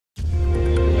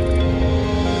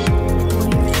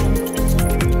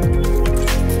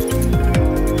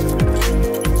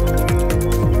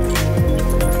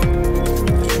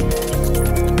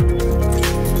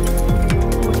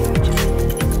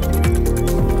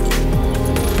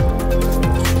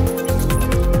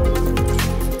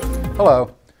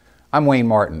Hello, I'm Wayne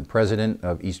Martin, President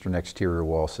of Eastern Exterior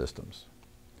Wall Systems.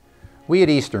 We at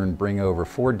Eastern bring over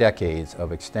 4 decades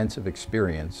of extensive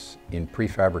experience in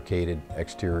prefabricated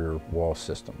exterior wall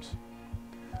systems.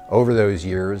 Over those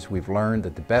years, we've learned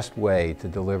that the best way to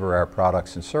deliver our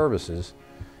products and services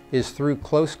is through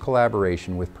close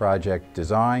collaboration with project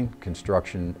design,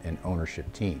 construction, and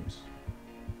ownership teams.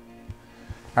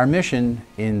 Our mission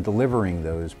in delivering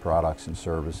those products and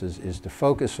services is to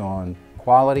focus on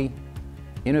quality,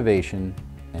 innovation,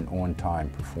 and on-time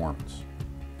performance.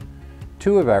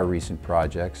 2 of our recent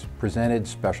projects presented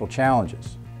special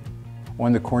challenges.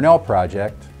 On the Cornell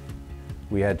project,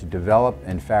 we had to develop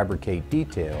and fabricate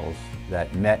details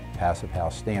that met Passive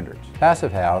House standards.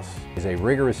 Passive House is a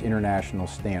rigorous international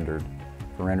standard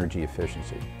for energy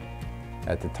efficiency.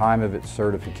 At the time of its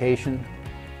certification,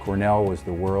 Cornell was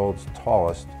the world's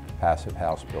tallest Passive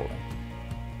House building.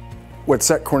 What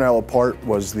set Cornell apart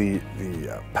was the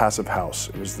Passive House.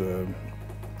 It was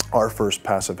our first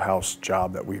Passive House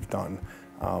job that we've done,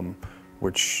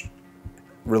 which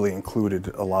really included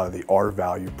a lot of the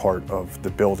R-value part of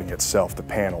the building itself, the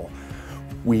panel.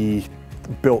 We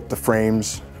built the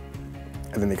frames,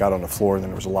 and then they got on the floor, and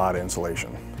then there was a lot of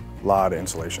insulation.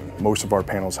 Most of our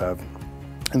panels have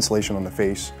insulation on the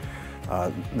face.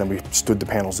 Then we stood the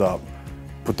panels up,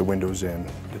 put the windows in,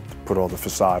 put all the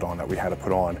facade on that we had to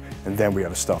put on, and then we had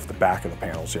to stuff the back of the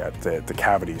panels, the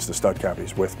cavities, the stud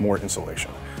cavities, with more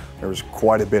insulation. There was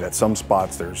quite a bit. At some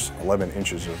spots, there's 11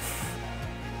 inches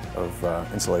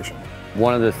of insulation.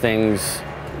 One of the things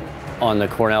on the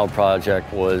Cornell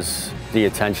project was the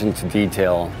attention to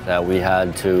detail that we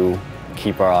had to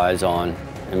keep our eyes on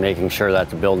and making sure that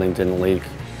the building didn't leak.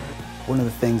 One of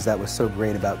the things that was so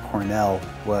great about Cornell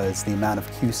was the amount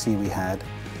of QC we had,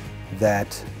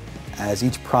 that as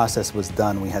each process was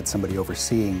done, we had somebody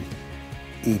overseeing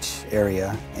each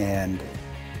area, and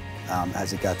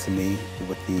as it got to me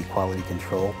with the quality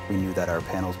control, we knew that our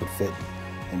panels would fit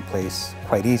in place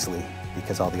quite easily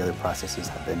because all the other processes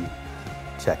have been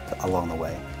checked along the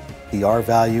way. The R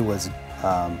value was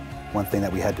one thing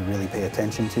that we had to really pay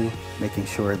attention to, making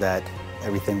sure that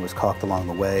everything was caulked along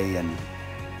the way and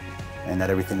that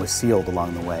everything was sealed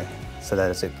along the way, so that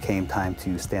as it came time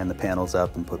to stand the panels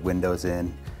up and put windows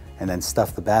in and then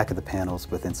stuff the back of the panels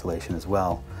with insulation as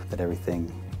well, that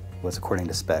everything was according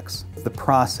to specs. The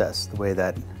process, the way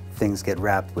that things get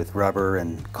wrapped with rubber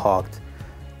and caulked,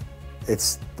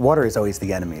 water is always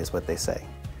the enemy, is what they say.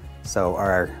 So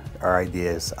our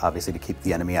idea is obviously to keep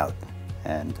the enemy out,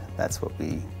 and that's what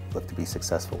we look to be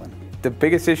successful in. The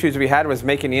biggest issues we had was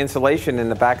making the insulation in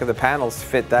the back of the panels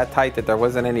fit that tight that there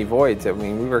wasn't any voids. I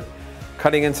mean, we were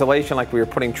cutting insulation like we were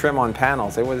putting trim on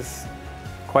panels. It was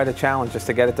quite a challenge just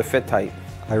to get it to fit tight.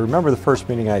 I remember the first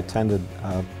meeting I attended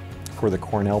for the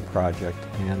Cornell project,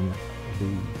 and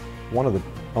one of the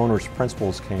owner's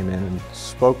principals came in and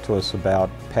spoke to us about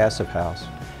Passive House.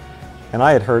 And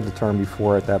I had heard the term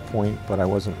before at that point, but I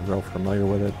wasn't real familiar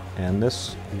with it. And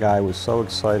this guy was so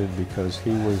excited because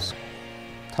he was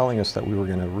telling us that we were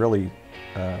going to really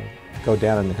go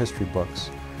down in the history books,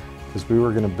 because we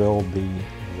were going to build the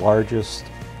largest,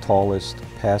 tallest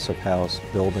Passive House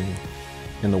building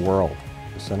in the world.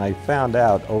 And I found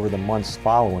out over the months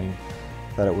following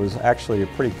that it was actually a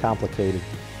pretty complicated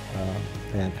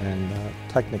and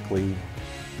technically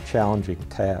challenging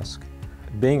task.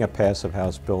 Being a Passive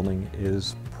House building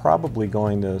is probably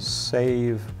going to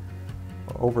save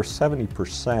over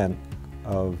 70%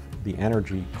 of the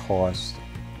energy cost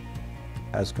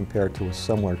as compared to a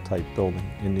similar type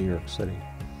building in New York City.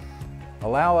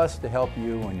 Allow us to help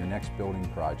you on your next building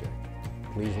project.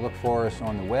 Please look for us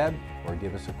on the web or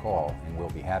give us a call, and we'll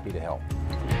be happy to help.